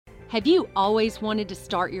Have you always wanted to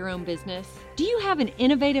start your own business? Do you have an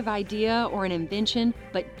innovative idea or an invention,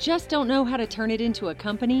 but just don't know how to turn it into a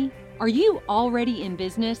company? Are you already in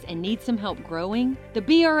business and need some help growing? The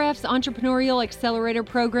BRF's Entrepreneurial Accelerator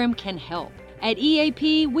Program can help. At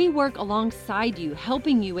EAP, we work alongside you,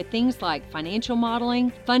 helping you with things like financial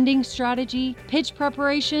modeling, funding strategy, pitch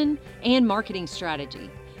preparation, and marketing strategy.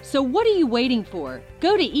 So what are you waiting for?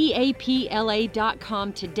 Go to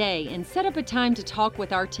eapla.com today and set up a time to talk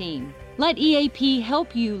with our team. Let EAP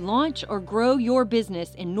help you launch or grow your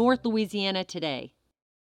business in North Louisiana today.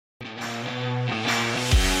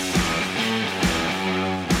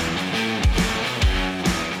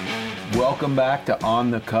 Welcome back to On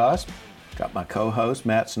the Cusp. Got my co-host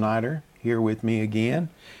Matt Snyder here with me again.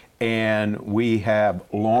 And we have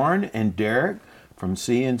Lauren and Derek from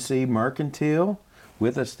C&C Mercantile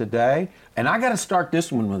with us today. And I got to start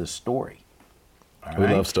this one with a story. All We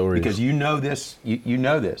right? love stories. Because you know this. You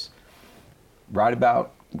know this. Right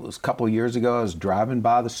about, it was a couple of years ago, I was driving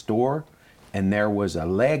by the store and there was a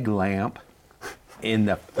leg lamp in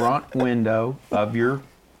the front window of your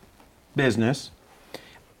business.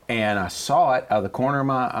 And I saw it out of the corner of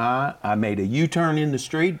my eye. I made a U-turn in the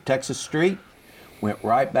street, Texas Street, went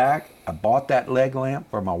right back. I bought that leg lamp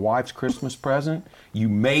for my wife's Christmas present. You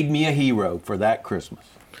made me a hero for that Christmas.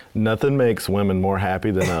 Nothing makes women more happy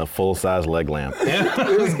than a full-size leg lamp.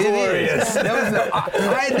 It was glorious.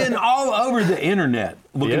 I had been all over the internet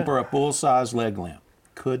looking for a full-size leg lamp.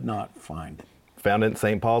 Could not find it. Found it in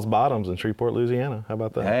St. Paul's Bottoms in Shreveport, Louisiana. How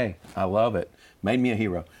about that? Hey, I love it. Made me a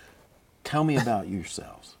hero. Tell me about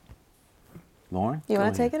yourselves. Lauren? You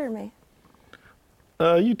want to take it or me?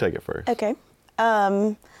 You take it first. Okay.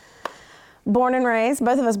 Born and raised,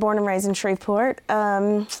 both of us born and raised in Shreveport.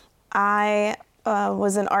 I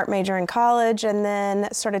was an art major in college and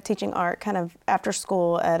then started teaching art kind of after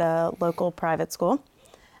school at a local private school.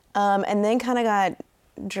 And then kind of got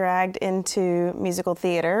dragged into musical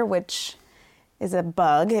theater, which is a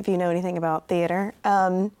bug if you know anything about theater.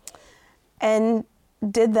 And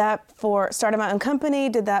did that started my own company,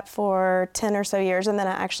 did that for 10 or so years, and then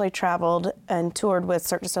I actually traveled and toured with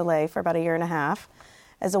Cirque du Soleil for about a year and a half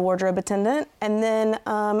as a wardrobe attendant. And then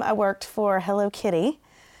I worked for Hello Kitty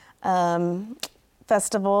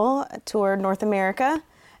Festival, toured North America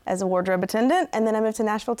as a wardrobe attendant, and then I moved to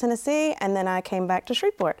Nashville, Tennessee, and then I came back to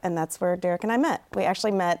Shreveport, and that's where Derek and I met. We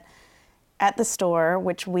actually met at the store,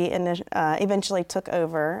 which we eventually took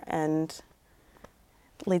over, and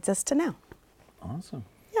leads us to now. Awesome.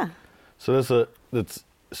 Yeah. So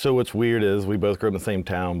so what's weird is we both grew up in the same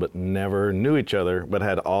town, but never knew each other, but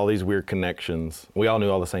had all these weird connections. We all knew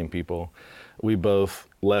all the same people. We both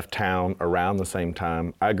left town around the same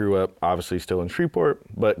time. I grew up, obviously still in Shreveport,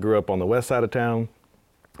 but grew up on the west side of town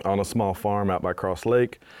on a small farm out by Cross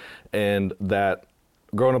Lake. And that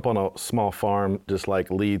growing up on a small farm just like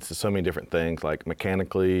leads to so many different things, like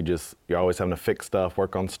mechanically, just you're always having to fix stuff,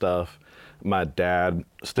 work on stuff. My dad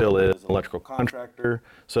still is an electrical contractor.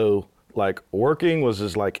 So like working was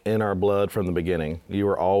just like in our blood from the beginning. You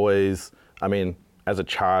were always, I mean, as a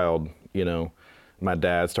child, you know, my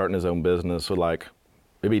dad starting his own business would like,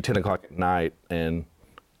 it'd be 10 o'clock at night. And,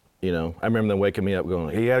 you know, I remember them waking me up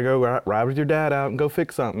going, hey, you gotta go ride with your dad out and go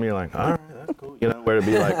fix something. You're like, all right, that's cool. You know, where it'd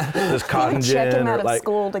be like this cotton gin. Check him out or of like,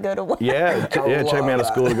 school to go to work. Yeah, check me out of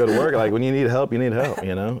school to go to work. Like when you need help, you need help,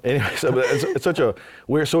 you know? Anyway, so it's such a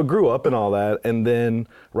weird, so I grew up in all that. And then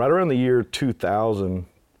right around the year 2000,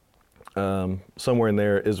 somewhere in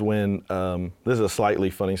there is when, this is a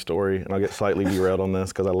slightly funny story, and I'll get slightly derailed on this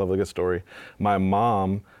because I love a good story. My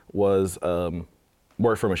mom was,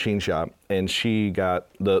 worked for a machine shop, and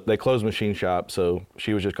they closed the machine shop, so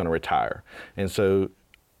she was just gonna retire. And so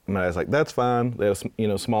my dad's like, that's fine. They had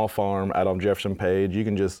a small farm out on Jefferson Page. You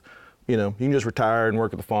can just retire and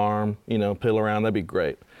work at the farm, piddle around, that'd be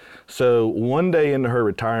great. So one day into her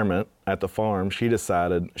retirement at the farm, she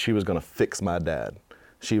decided she was gonna fix my dad.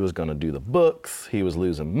 She was gonna do the books, he was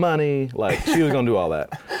losing money, like she was gonna do all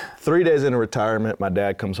that. 3 days into retirement, my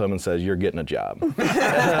dad comes home and says, you're getting a job.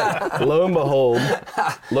 Lo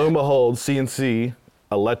and behold, C&C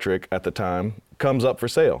Electric at the time comes up for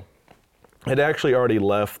sale. It actually already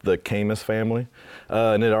left the Camus family,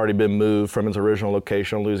 and it had already been moved from its original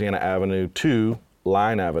location on Louisiana Avenue to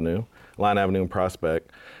Line Avenue in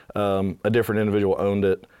Prospect. A different individual owned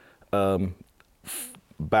it.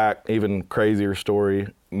 Back, even crazier story,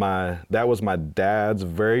 that was my dad's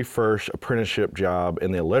very first apprenticeship job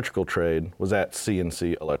in the electrical trade was at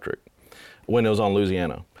C&C Electric when it was on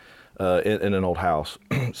Louisiana in an old house.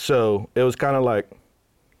 So it was kind of like,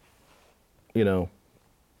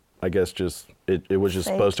 I guess just it was just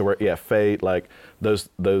Fate. supposed to work. Yeah, fate. Like those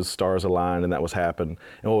stars aligned, and that was happening.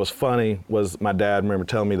 And what was funny was my dad remember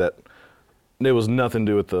telling me that it was nothing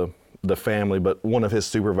to do with the family, but one of his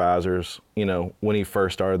supervisors, you know, when he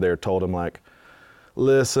first started there, told him like,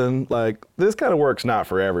 listen, like this kind of work's not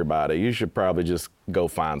for everybody. You should probably just go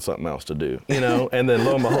find something else to do, you know? And then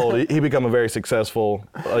lo and behold, he became a very successful,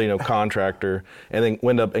 contractor, and then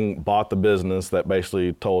went up and bought the business that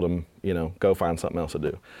basically told him, you know, go find something else to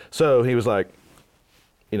do. So he was like,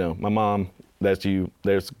 you know, my mom, that's you,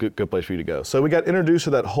 there's a good place for you to go. So we got introduced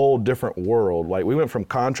to that whole different world. Like we went from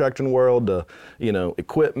contracting world to, you know,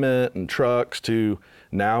 equipment and trucks to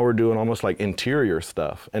now we're doing almost like interior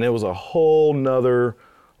stuff. And it was a whole nother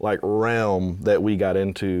like realm that we got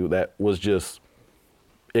into that was just,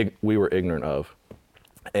 we were ignorant of.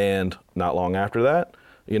 And not long after that,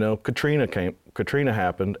 you know, Katrina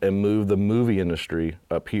happened and moved the movie industry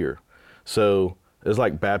up here. So it was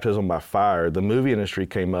like baptism by fire. The movie industry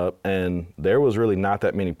came up and there was really not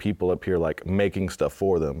that many people up here like making stuff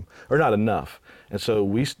for them, or not enough. And so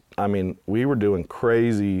we were doing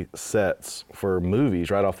crazy sets for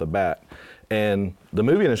movies right off the bat. And the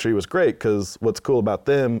movie industry was great because what's cool about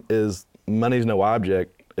them is money's no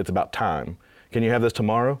object, it's about time. Can you have this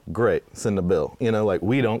tomorrow? Great, send a bill. You know, like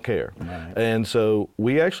we don't care. Right. And so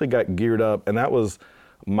we actually got geared up, and that was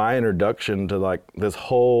my introduction to like this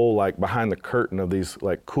whole like behind the curtain of these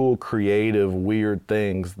like cool, creative, weird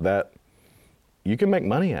things that you can make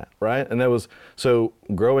money at, right? And that was, so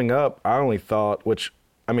growing up, I only thought,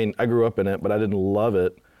 I grew up in it, but I didn't love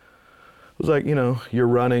it. It was like, you know, you're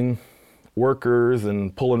running workers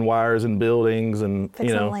and pulling wires in buildings and, Fixing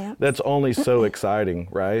you know, lamps. that's only so exciting,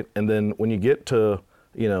 right? And then when you get to,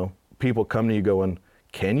 you know, people come to you going,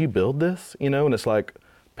 can you build this? You know, and it's like,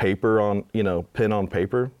 paper on, you know, pen on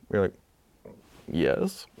paper. You're like,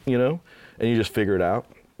 yes, you know, and you just figure it out.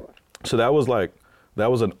 So that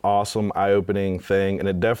was an awesome eye-opening thing, and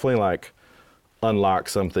it definitely like unlocked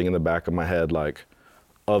something in the back of my head, like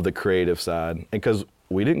of the creative side. And because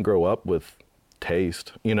we didn't grow up with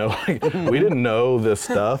taste, you know, like we didn't know this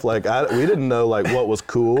stuff. Like we didn't know like what was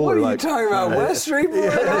cool. What or are like, you talking about, West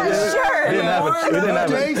Shreveport?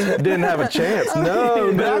 Didn't have a chance.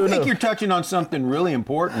 No, But I think no. you're touching on something really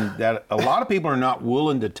important that a lot of people are not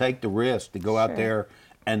willing to take the risk to go out there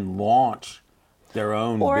and launch their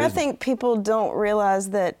own Or business. I think people don't realize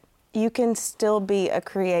that you can still be a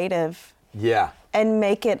creative Yeah. and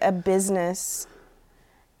make it a business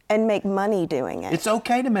and make money doing it. It's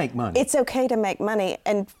okay to make money. It's okay to make money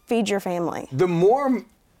and feed your family. The more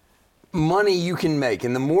money you can make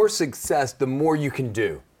and the more success, the more you can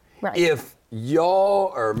do. Right. If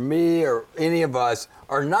y'all or me or any of us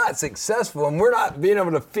are not successful and we're not being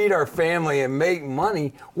able to feed our family and make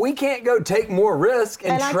money, we can't go take more risk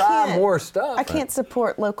and try more stuff. I can't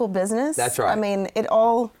support local business. That's right. I mean,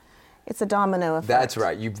 it's a domino effect. That's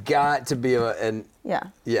right. You've got to be Yeah.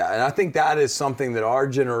 Yeah, and I think that is something that our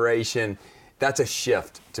generation, that's a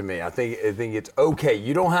shift to me. I think it's okay.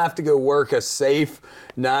 You don't have to go work a safe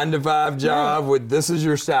 9-to-5 job with this is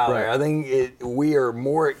your salary. Right. I think we are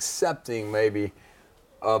more accepting maybe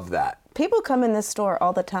of that. People come in this store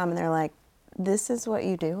all the time and they're like, this is what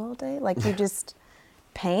you do all day? Like you just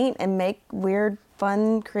paint and make weird,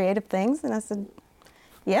 fun, creative things? And I said,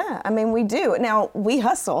 yeah, I mean, we do. Now, we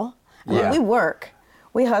hustle. I mean, we work.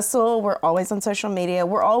 We hustle. We're always on social media.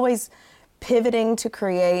 We're always pivoting to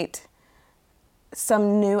create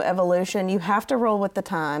some new evolution. You have to roll with the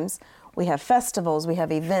times. We have festivals, we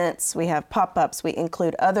have events, we have pop-ups, we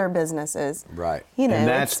include other businesses. Right. You know, and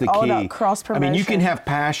that's it's the all key. about cross-promotion. I mean, you can have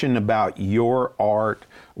passion about your art,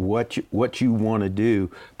 what you want to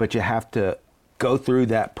do, but you have to go through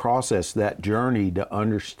that process, that journey to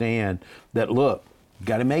understand that, look, you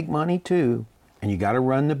got to make money too, and you got to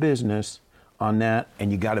run the business on that,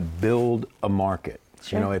 and you got to build a market.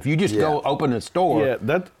 Sure. You know, if you just go open a store.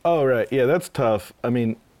 Yeah, that's tough. I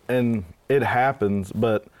mean, and it happens,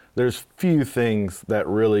 but there's few things that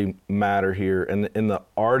really matter here. And in the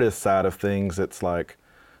artist side of things, it's like,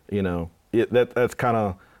 you know, that's kind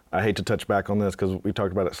of, I hate to touch back on this because we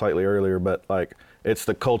talked about it slightly earlier, but like it's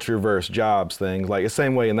the culture versus jobs thing. Like the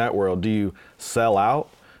same way in that world, do you sell out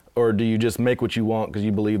or do you just make what you want because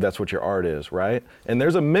you believe that's what your art is, right? And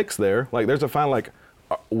there's a mix there. Like there's a fine, like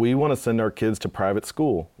we want to send our kids to private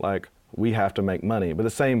school. Like we have to make money. But at the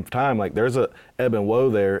same time, like there's a ebb and woe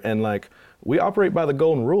there. And like we operate by the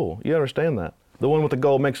golden rule. You understand that? The one with the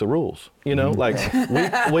gold makes the rules. You know, like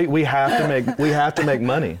we have to make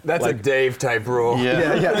money. That's like, a Dave type rule.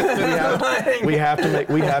 Yeah. We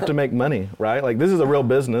have to make money, right? Like this is a real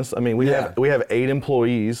business. I mean, we have 8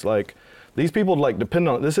 employees. Like these people like depend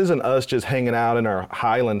on, this isn't us just hanging out in our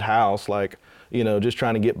Highland house, like, you know, just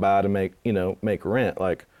trying to get by to make, you know, make rent.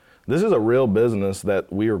 Like, this is a real business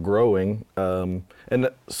that we are growing. And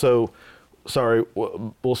so, sorry,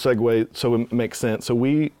 we'll segue so it makes sense. So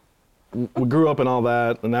we grew up in all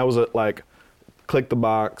that, and that was like, click the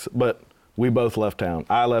box, but we both left town.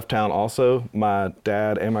 I left town also. My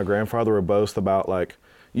dad and my grandfather were both about like,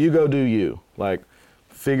 you go do you. Like,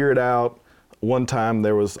 figure it out. One time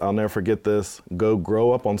there was, I'll never forget this, go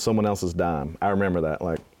grow up on someone else's dime. I remember that.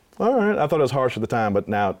 Like, all right, I thought it was harsh at the time, but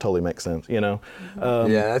now it totally makes sense, you know? Yeah,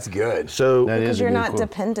 that's good. So because you're not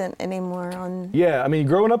dependent anymore on... Yeah, I mean,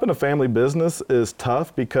 growing up in a family business is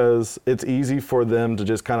tough because it's easy for them to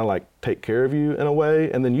just kind of like take care of you in a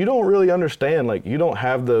way, and then you don't really understand, like, you don't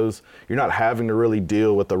have those, you're not having to really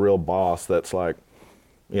deal with the real boss that's like,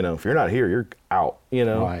 you know, if you're not here, you're out, you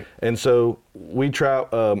know? Right. And so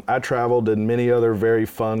I traveled, did many other very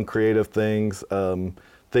fun, creative things.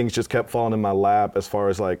 Things just kept falling in my lap as far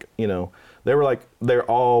as like, you know, they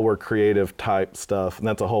all were creative type stuff, and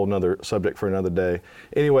that's a whole nother subject for another day.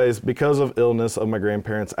 Anyways, because of illness of my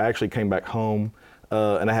grandparents, I actually came back home,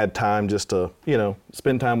 and I had time just to, you know,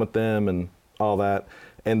 spend time with them and all that.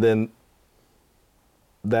 And then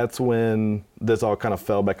that's when this all kind of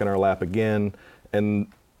fell back in our lap again, and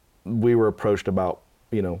we were approached about,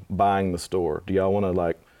 you know, buying the store. Do y'all want to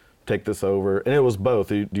like take this over? And it was both.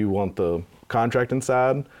 Do you want the contracting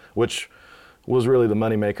side, which was really the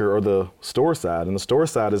moneymaker, or the store side? And the store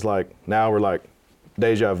side is like, now we're like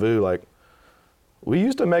deja vu, like we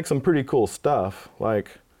used to make some pretty cool stuff.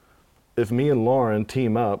 Like if me and Lauren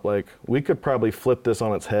team up, like we could probably flip this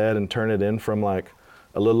on its head and turn it in from like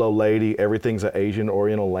a little old lady, everything's an Asian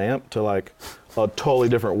Oriental lamp, to like a totally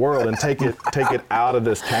different world, and take it out of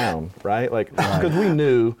this town, right? Like, because we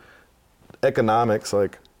knew economics,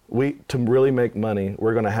 like to really make money,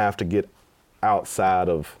 we're gonna have to get outside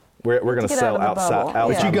of, we're going to sell outside.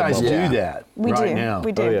 But you guys do that now.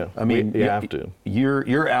 We do. Oh, yeah. I mean, you have to.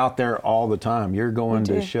 You're out there all the time. You're going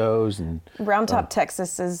to shows and. Round Top,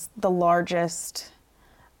 Texas is the largest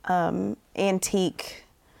antique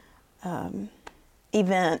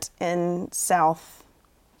event in the South,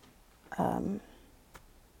 and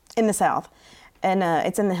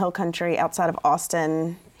it's in the Hill Country outside of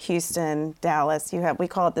Austin, Houston, Dallas. We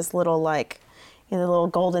call it this little like, you know, the little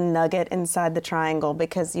golden nugget inside the triangle,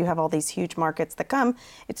 because you have all these huge markets that come.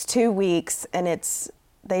 It's 2 weeks, and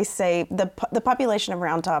they say the population of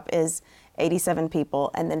Round Top is 87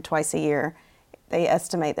 people, and then twice a year they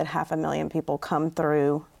estimate that 500,000 people come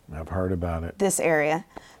through. I've heard about it. This area.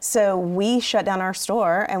 So we shut down our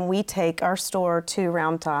store, and we take our store to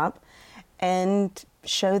Round Top and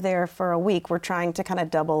show there for a week. We're trying to kind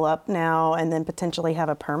of double up now and then potentially have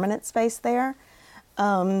a permanent space there.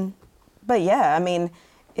 But yeah, I mean,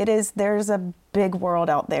 there's a big world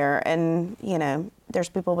out there, and, you know, there's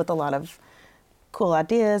people with a lot of cool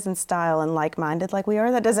ideas and style and like-minded like we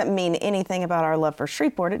are. That doesn't mean anything about our love for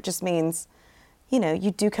Shreveport. It just means, you know,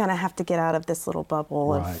 you do kind of have to get out of this little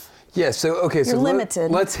bubble of... Yeah, so, okay, you're so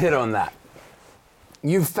limited. Let's hit on that.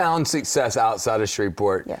 You've found success outside of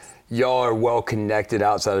Shreveport. Yes. Y'all are well connected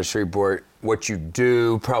outside of Shreveport. What you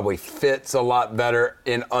do probably fits a lot better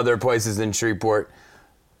in other places than Shreveport,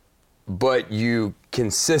 but you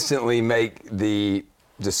consistently make the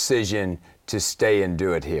decision to stay and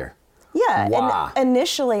do it here. Yeah. Why? And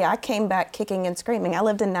initially, I came back kicking and screaming. I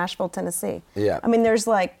lived in Nashville, Tennessee. Yeah. I mean, there's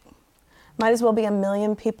like, might as well be 1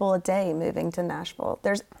 million people a day moving to Nashville.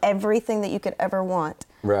 There's everything that you could ever want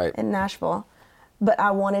in Nashville. But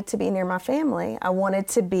I wanted to be near my family. I wanted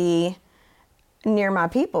to be near my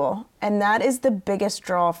people. And that is the biggest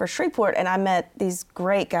draw for Shreveport. And I met these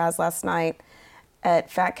great guys last night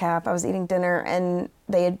at Fat Cap. I was eating dinner, and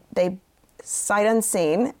they sight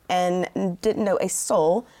unseen and didn't know a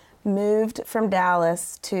soul, moved from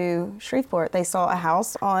Dallas to Shreveport. They saw a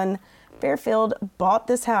house on Fairfield, bought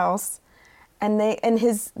this house, and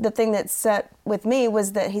the thing that set with me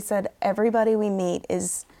was that he said, everybody we meet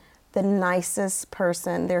is the nicest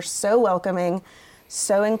person. They're so welcoming,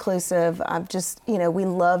 so inclusive. I'm just, you know, we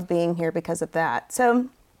love being here because of that. So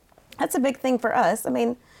that's a big thing for us. I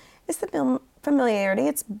mean, it's the familiarity.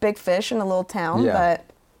 It's big fish in a little town, but,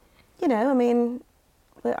 you know, I mean,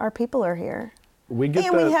 our people are here. We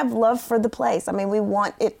have love for the place. I mean, we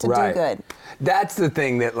want it to do good. That's the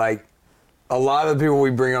thing that, like, a lot of the people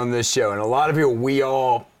we bring on this show, and a lot of people we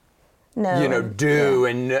all,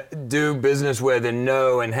 do business with and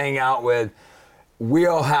know and hang out with, we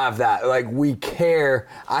all have that. Like, we care.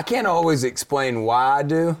 I can't always explain why I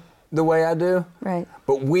do the way I do. Right.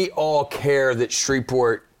 But we all care that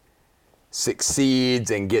Shreveport succeeds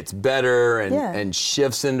and gets better and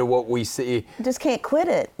shifts into what we see. Just can't quit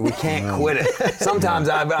it. We can't quit it. Sometimes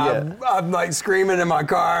I'm like screaming in my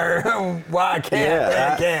car, why I can't,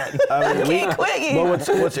 I can't. I mean, Can't quit.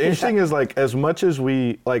 But what's interesting is like as much as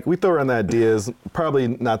we throw around the ideas, probably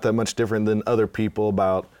not that much different than other people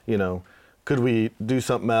about, you know, could we do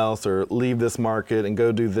something else or leave this market and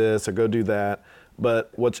go do this or go do that? But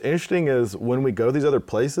what's interesting is when we go to these other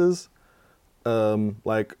places,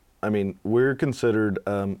 we're considered,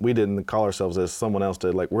 we didn't call ourselves as someone else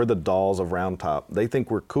did, like we're the dolls of Round Top. They think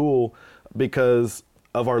we're cool because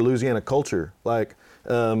of our Louisiana culture. Like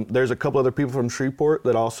there's a couple other people from Shreveport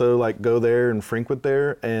that also like go there and frequent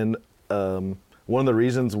there. And one of the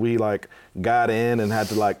reasons we like got in and had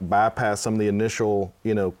to like bypass some of the initial,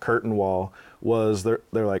 you know, curtain wall was they're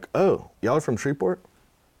like, oh, y'all are from Shreveport?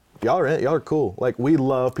 Y'all are cool. Like we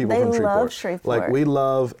love people from Shreveport. They love Shreveport. Like we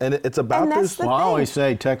love, and it's about And that's this. the Well, I always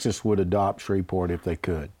say Texas would adopt Shreveport if they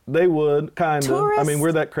could. They would kind of. I mean,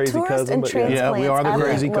 we're that crazy tourists cousin, and but transplants, we are the I think,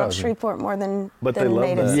 crazy love cousin. Shreveport more than But they love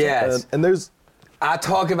natives that. do. Yes. And there's I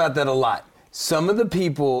talk about that a lot. Some of the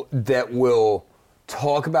people that will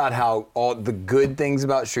talk about how all the good things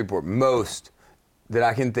about Shreveport, most that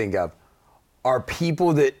I can think of, are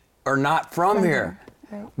people that are not from here.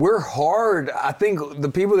 Right. We're hard. I think the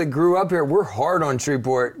people that grew up here, we're hard on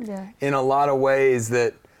Shreveport in a lot of ways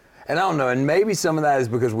that, and I don't know, and maybe some of that is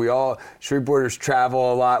because Shreveporters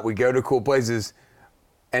travel a lot, we go to cool places,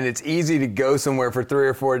 and it's easy to go somewhere for 3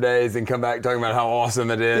 or 4 days and come back talking about how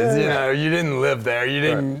awesome it is. Yeah. You know, you didn't live there, you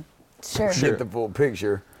didn't Sure. get the full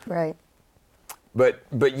picture. Right. But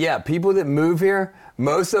yeah, people that move here,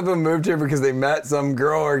 most of them moved here because they met some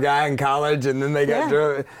girl or guy in college and then they got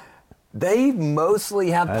drove. They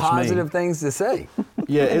mostly have That's positive me. things to say.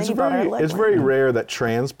 Yeah, And it's then you bought our leg it's one. very rare that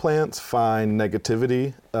transplants find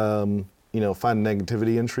negativity, find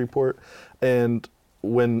negativity in Shreveport, and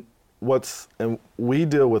we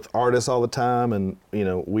deal with artists all the time, and you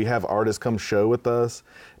know we have artists come show with us,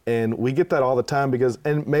 and we get that all the time because,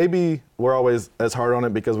 and maybe we're always as hard on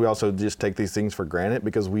it because we also just take these things for granted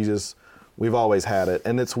because we've always had it,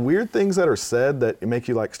 and it's weird things that are said that make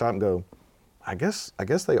you like stop and go, I guess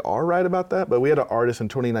they are right about that. But we had an artist in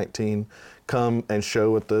 2019 come and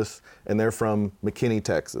show with us, and they're from McKinney,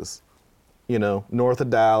 Texas, you know, north of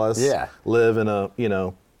Dallas. Yeah. Live in a, you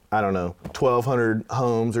know, I don't know, 1,200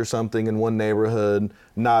 homes or something in one neighborhood,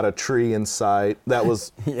 not a tree in sight. That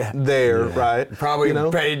was there, right? Probably you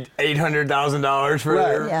know? paid $800,000 for Right.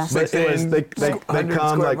 their Yeah. But it was, they 100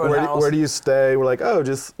 come square like, foot house. where do you stay? We're like, oh,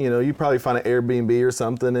 just, you know, you probably find an Airbnb or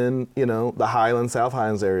something in, you know, the Highlands, South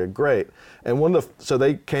Highlands area. Great. And so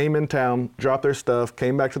they came in town, dropped their stuff,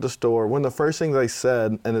 came back to the store. One of the first things they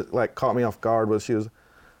said, and it like caught me off guard, was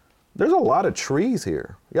there's a lot of trees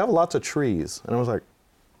here. You have lots of trees. And I was like,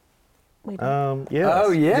 yes. Oh,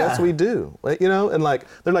 yeah. Yes, we do. Like, you know, and like,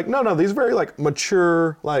 they're like, no, these very like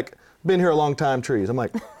mature, like been here a long time trees. I'm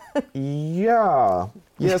like, yeah,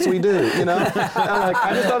 yes, we do. You know, and I'm like,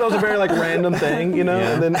 I just thought that was a very like random thing, you know,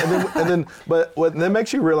 and then, but what that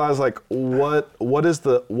makes you realize like what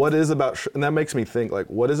is about, and that makes me think like,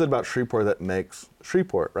 what is it about Shreveport that makes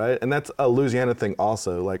Shreveport, right? And that's a Louisiana thing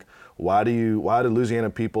also. Like, why do Louisiana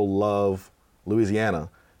people love Louisiana?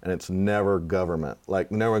 And it's never government. Like,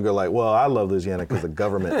 never go like, well, I love Louisiana because the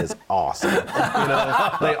government is awesome. You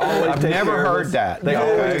know, they always I've take never care of heard us. that. They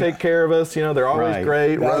always take care of us. You know, they're always Right.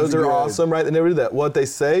 great. That's Roads are good. awesome, right? They never do that. What they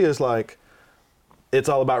say is like, it's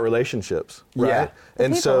all about relationships, right? Yeah.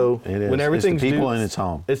 And so It is. when everything's it's the people due- in its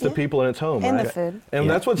home. it's the people in its home, And right? the food. And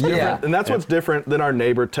that's what's different. Yeah. And that's what's different than our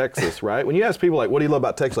neighbor Texas, right? When you ask people like, what do you love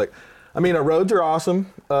about Texas? Like, I mean, our roads are awesome.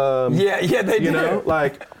 Yeah, they do. You know,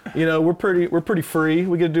 like, you know, we're pretty free.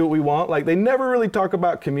 We get to do what we want. Like, they never really talk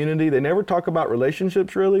about community. They never talk about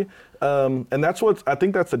relationships, really. And that's I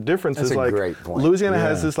think that's the difference. That's is a like great point. Louisiana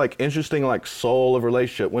has this like interesting like soul of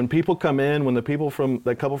relationship. When people come in, when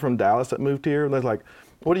the couple from Dallas that moved here, they're like,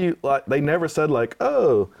 what do you like? They never said like,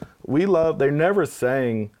 oh, they're never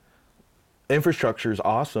saying infrastructure is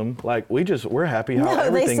awesome. Like, we're happy how No, they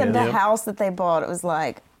everything said is. the house that they bought, it was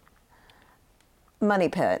like money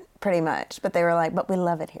pit, pretty much. But they were like, but we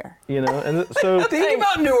love it here. You know, and so Think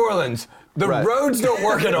about New Orleans. The Right. roads don't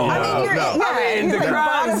work at all. I mean, you're- no. yeah, I mean, you're the like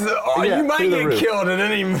crimes, Yeah, you might through the get roof. killed at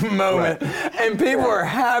any moment. And people are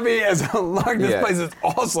happy as a lark. This Yeah. place is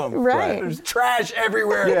awesome. Right. There's trash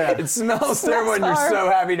everywhere. Yeah. It smells Smells terrible and you're hard. so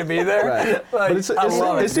happy to be there. Right. Like, But it's I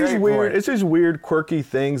love it. these weird, it's these weird, quirky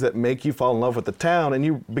things that make you fall in love with the town, and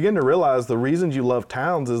you begin to realize the reasons you love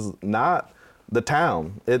towns is not the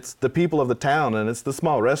town. It's the people of the town, and it's the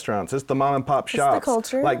small restaurants. It's the mom and pop shops. It's the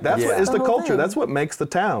culture. Like that's what Yeah. it's the The whole culture. thing. That's what makes the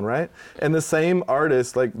town, right? And the same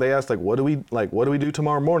artists, like they asked, like, what do we do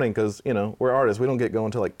tomorrow morning? Because we're artists. We don't get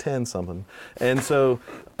going till like 10 something. And so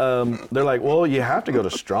they're like, well, you have to go to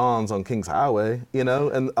Strawn's on Kings Highway, And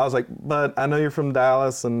I was like, but I know you're from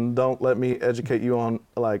Dallas, and don't let me educate you on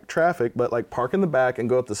like traffic, but like park in the back and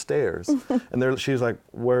go up the stairs. And she was like,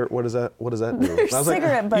 what does that do? There's And I was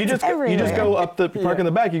cigarette like, butts you just go everywhere. up the park in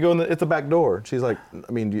the back. You go it's the back door. She's like,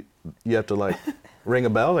 I mean, you have to like ring a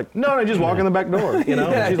bell. Like, no, you just walk in the back door. And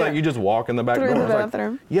she's like, you just walk in the back Through door. the I was like,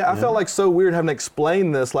 bathroom. I felt like so weird having to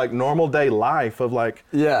explain this like normal day life of like,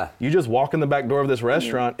 you just walk in the back door of this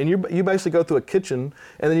restaurant and you basically go through a kitchen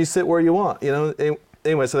and then you sit where you want.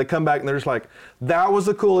 Anyway, so they come back and they're just like, that was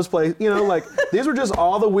the coolest place. Like these were just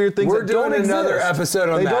all the weird things We're that don't doing another exist. episode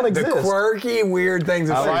on They that. don't exist. The quirky, weird things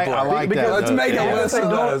of Shreveport. I like that. Let's make a list of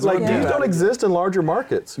those. Like We'll do these that. don't exist in larger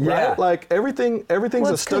markets, right? Yeah. Like everything's Well,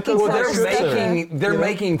 a it's stucco. cookie Well, cutter. they're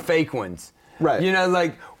making fake ones. Right.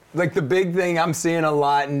 Like the big thing I'm seeing a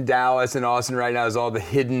lot in Dallas and Austin right now is all the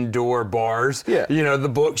hidden door bars. Yeah. The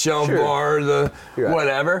bookshelf Sure. bar, the You're right.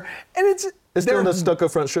 whatever. And it's doing the stucco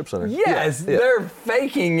front strip center. Yes, Yeah. they're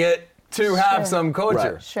faking it to have some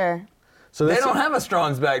culture. Right. Sure. So They that's- don't have a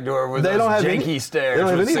Strawn's back door with They those don't have janky any- stairs they don't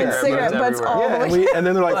have with any of that. cigarette butts Cigarette butts all everywhere. the way. And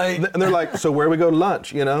then they're like, so where we go to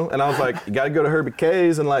lunch, And I was like, you got to go to Herbie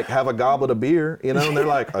K's and like have a goblet of beer, And they're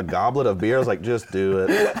like, a goblet of beer. I was like, just do it,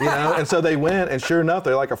 And so they went, and sure enough,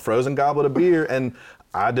 they're like a frozen goblet of beer, and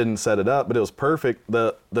I didn't set it up, but it was perfect.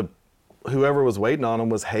 The whoever was waiting on them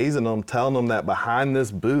was hazing them, telling them that behind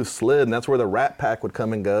this booth slid, and that's where the Rat Pack would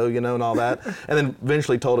come and go, and all that. And then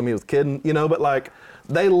eventually told him he was kidding, But like,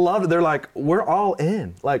 they loved it. They're like, we're all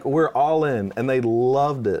in. Like, we're all in. And they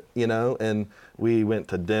loved it, And we went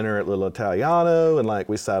to dinner at Little Italiano, and like,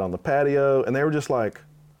 we sat on the patio, and they were just like,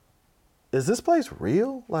 is this place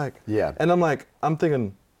real? Like, Yeah. And I'm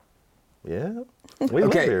thinking, yeah, we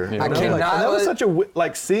Okay, live here. I and cannot that was let- such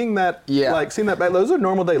a seeing that, Yeah. seeing that back. Those are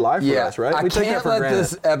normal day life for us, right? I We take that can't for let granted.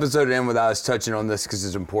 this episode end without us touching on this because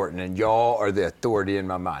it's important, and y'all are the authority in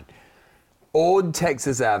my mind. Old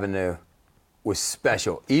Texas Avenue was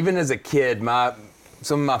special. Even as a kid,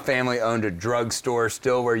 some of my family owned a drugstore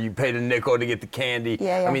still where you paid a nickel to get the candy.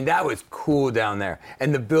 Yeah, yeah. I mean, that was cool down there.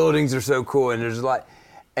 And the buildings are so cool, and there's a lot,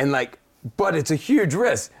 but it's a huge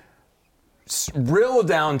risk. Real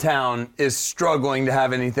downtown is struggling to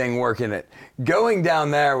have anything work in it. Going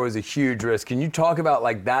down there was a huge risk. Can you talk about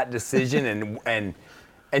like that decision and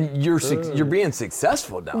you're being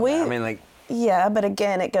successful down there? I mean, Yeah, but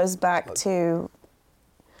again, it goes back to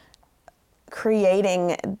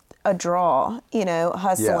creating a draw,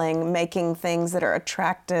 hustling, making things that are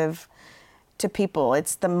attractive to people.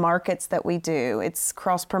 It's the markets that we do. It's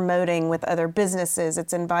cross-promoting with other businesses.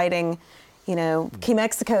 It's inviting, Key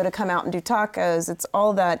Mexico to come out and do tacos. It's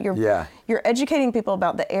all that. You're educating people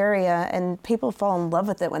about the area, and people fall in love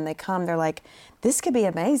with it when they come. They're like, this could be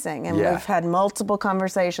amazing. And we've had multiple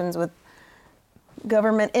conversations with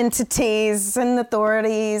government entities and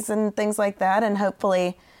authorities and things like that, and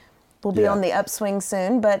hopefully we'll be on the upswing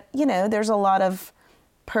soon. But, there's a lot of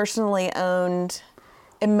personally owned,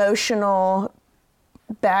 emotional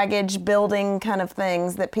baggage building kind of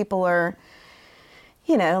things that people are,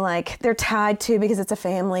 like they're tied to because it's a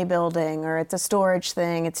family building or it's a storage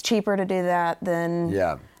thing. It's cheaper to do that than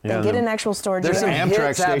get an actual storage There's unit. some Amtrak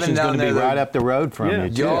hits happen station's down going to be there right that- up the road from you,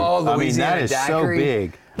 too. Y'all, I mean, Louisiana that is so daiquiri.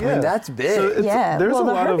 big. I mean, that's big. So it's- there's well, a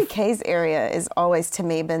the lot Herbie of- K's area is always to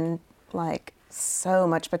me been like so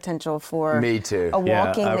much potential for Me too. a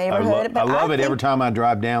walking neighborhood. I love it every think- time I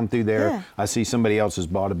drive down through there. Yeah. I see somebody else has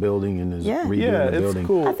bought a building and is Yeah. redoing Yeah, the it's building.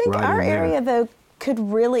 cool. I think right our in there. area though could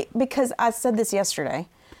really, because I said this yesterday,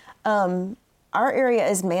 our area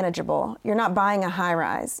is manageable. You're not buying a high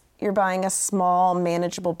rise. You're buying a small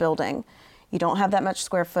manageable building. You don't have that much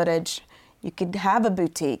square footage. You could have a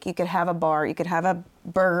boutique. You could have a bar. You could have a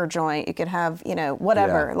burger joint. You could have,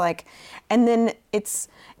 whatever. Yeah. And then it's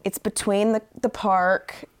between the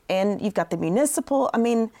park and you've got the municipal. I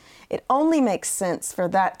mean, it only makes sense for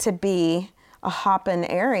that to be a hop-in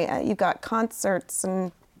area. You've got concerts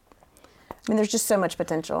and there's just so much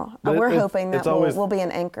potential. But We're it's hoping that always- we'll be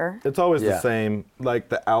an anchor. It's always Yeah. the same. Like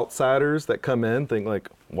the outsiders that come in think like,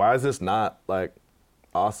 why is this not like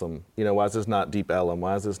awesome? Why is this not Deep Ellum?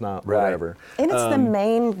 Why is this not Right. whatever? And it's the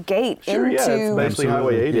main gate Sure, into yeah, it's basically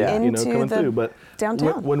Highway 80, Yeah. Into coming the through. But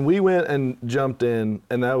downtown. when we went and jumped in,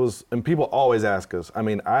 and people always ask us. I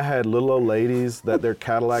mean, I had little old ladies that their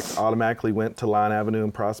Cadillacs automatically went to Line Avenue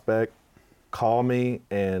and Prospect, call me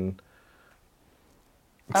and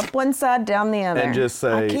Up one side, down the other. and just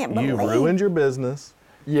I say, can't you believe- ruined your business.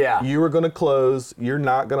 Yeah. You are going to close. You're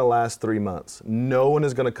not going to last 3 months. No one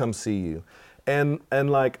is going to come see you. And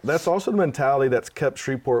like, that's also the mentality that's kept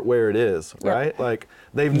Shreveport where it is, right? Like,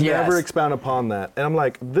 they've never expounded upon that. And I'm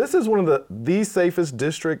like, this is one of the safest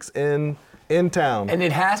districts in town. And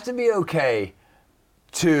it has to be okay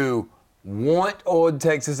to want Old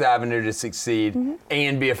Texas Avenue to succeed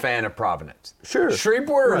and be a fan of Providence. Sure.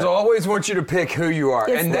 Shreveporters always want you to pick who you are,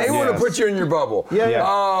 Yes, and they want to put you in your bubble. Yeah.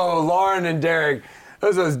 Oh, Lauren and Derek,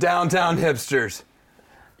 those downtown hipsters.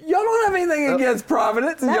 Y'all don't have anything against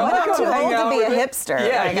Providence. No, Y'all I'm come too hang old to out be a with it. hipster.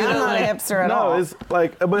 Yeah, Like, you I'm know, not a hipster at all. No, it's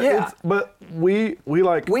like, but we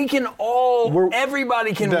like. we can all, We're-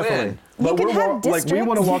 everybody can Definitely. win. But can we're have like we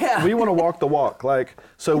want to walk. districts. We want to walk the walk. Like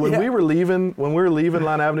so, when we were leaving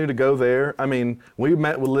Line Avenue to go there, I mean, we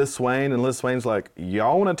met with Liz Swain, and Liz Swain's like,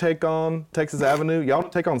 "Y'all want to take on Texas Avenue? Y'all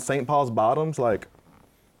want to take on St. Paul's Bottoms? Like,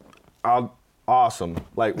 awesome.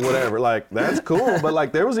 Like whatever. Like that's cool. But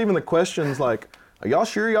like there was even the questions like, are y'all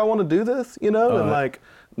sure y'all want to do this? You know, and like,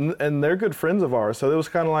 and they're good friends of ours. So it was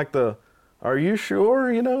kind of like are you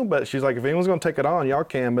sure? You know, but she's like, if anyone's gonna take it on, y'all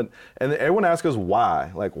can. But and everyone asks us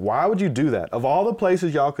why. Like, why would you do that? Of all the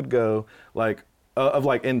places y'all could go, like, of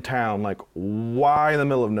like in town, like, why in the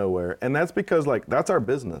middle of nowhere? And that's because like that's our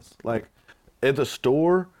business. Like, at the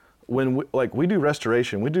store, when we do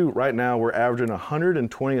restoration, right now we're averaging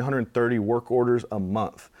 120, 130 work orders a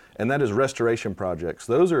month, and that is restoration projects.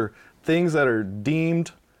 Those are things that are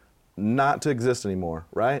deemed not to exist anymore,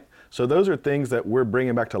 right? So those are things that we're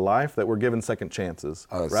bringing back to life, that we're giving second chances,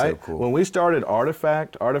 Oh, that's right? so cool. When we started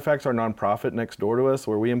Artifact's our nonprofit next door to us,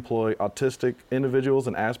 where we employ autistic individuals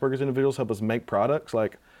and Asperger's individuals help us make products.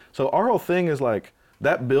 Like, so our whole thing is like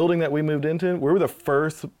that building that we moved into. We were the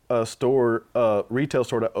first retail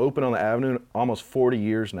store to open on the avenue in almost 40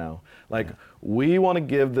 years now. Like, we want to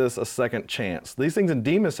give this a second chance. These things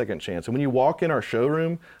deem a second chance. And when you walk in our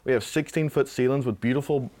showroom, we have 16-foot ceilings with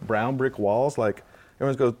beautiful brown brick walls. Like,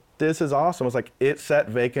 everyone goes, this is awesome. It's like, it sat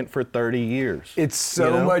vacant for 30 years. It's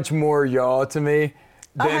so much more y'all to me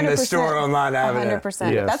than the 100%. store on Line Avenue.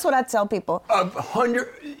 100%. Yes. That's what I tell people. 100.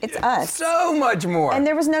 It's us. So much more. And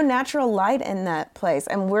there was no natural light in that place.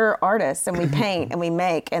 And we're artists, and we paint and we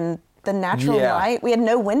make. And the natural light, we had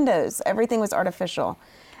no windows. Everything was artificial.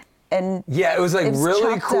 And yeah, it was like it was really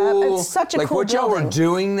chopped up. cool. It's such a like cool what y'all were building.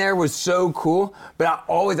 doing there was so cool. But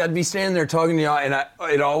I'd be standing there talking to y'all, and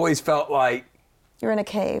it always felt like you're in a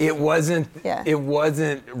cave. it wasn't. Yeah. It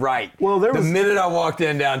wasn't right. Well, the minute I walked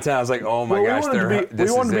in downtown, I was like, oh my gosh, we wanted to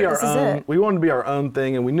be our This is own. it. We wanted to be our own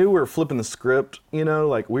thing, and we knew we were flipping the script. You know,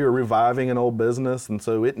 like we were reviving an old business, and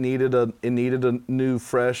so it needed a new,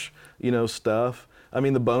 fresh, stuff. I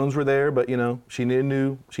mean, the bones were there, but she needed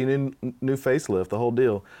new facelift, the whole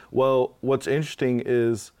deal. Well, what's interesting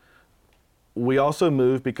is we also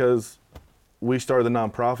moved because we started the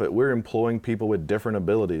nonprofit. We're employing people with different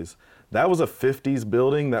abilities. That was a 50s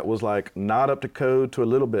building that was like not up to code to a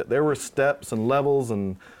little bit. There were steps and levels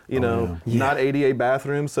and not ADA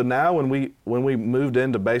bathrooms. So now when we moved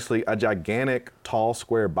into basically a gigantic tall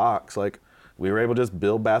square box, like we were able to just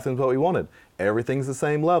build bathrooms what we wanted. Everything's the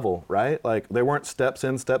same level, right? Like there weren't steps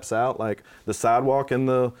in, steps out. Like the sidewalk and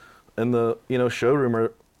the showroom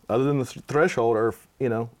are, other than the threshold, are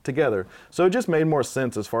together. So it just made more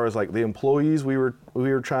sense as far as like the employees we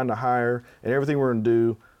were trying to hire and everything we were gonna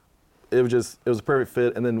do. It was a perfect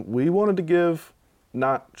fit. And then we wanted to give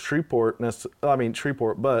not Shreveport,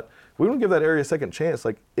 but we want to give that area a second chance.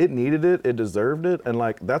 Like it needed it, it deserved it, and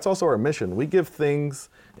like that's also our mission. We give things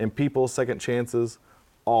and people second chances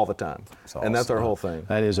all the time, and that's our whole thing.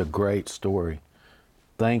 That is a great story.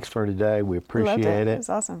 Thanks for today. We Loved appreciate it. it. It was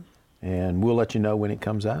awesome. And we'll let you know when it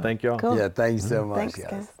comes out. Thank y'all. Cool. Yeah, thank you so much, Thanks, guys.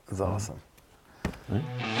 guys. It was awesome. Right.